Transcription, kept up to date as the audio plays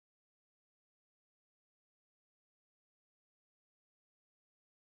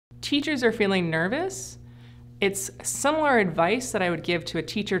teachers are feeling nervous, it's similar advice that I would give to a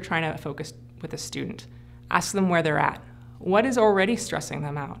teacher trying to focus with a student. Ask them where they're at. What is already stressing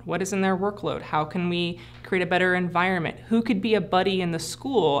them out? What is in their workload? How can we create a better environment? Who could be a buddy in the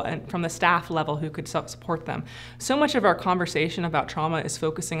school and from the staff level who could support them? So much of our conversation about trauma is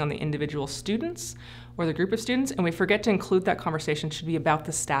focusing on the individual students or the group of students, and we forget to include that conversation should be about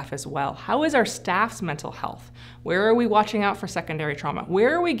the staff as well. How is our staff's mental health? Where are we watching out for secondary trauma?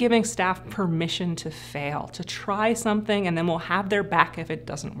 Where are we giving staff permission to fail, to try something, and then we'll have their back if it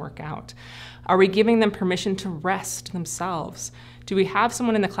doesn't work out? Are we giving them permission to rest themselves? Do we have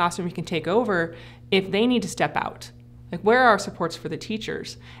someone in the classroom who can take over if they need to step out? Like, where are our supports for the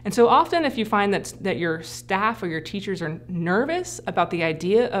teachers? And so often if you find that your staff or your teachers are nervous about the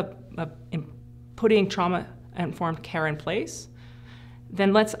idea of putting trauma-informed care in place,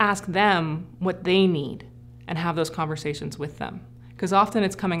 then let's ask them what they need and have those conversations with them. Because often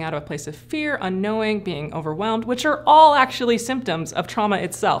it's coming out of a place of fear, unknowing, being overwhelmed, which are all actually symptoms of trauma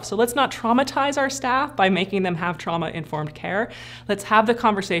itself. So let's not traumatize our staff by making them have trauma-informed care. Let's have the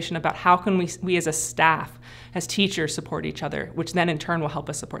conversation about how can we as a staff, as teachers, support each other, which then in turn will help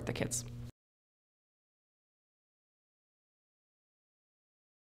us support the kids.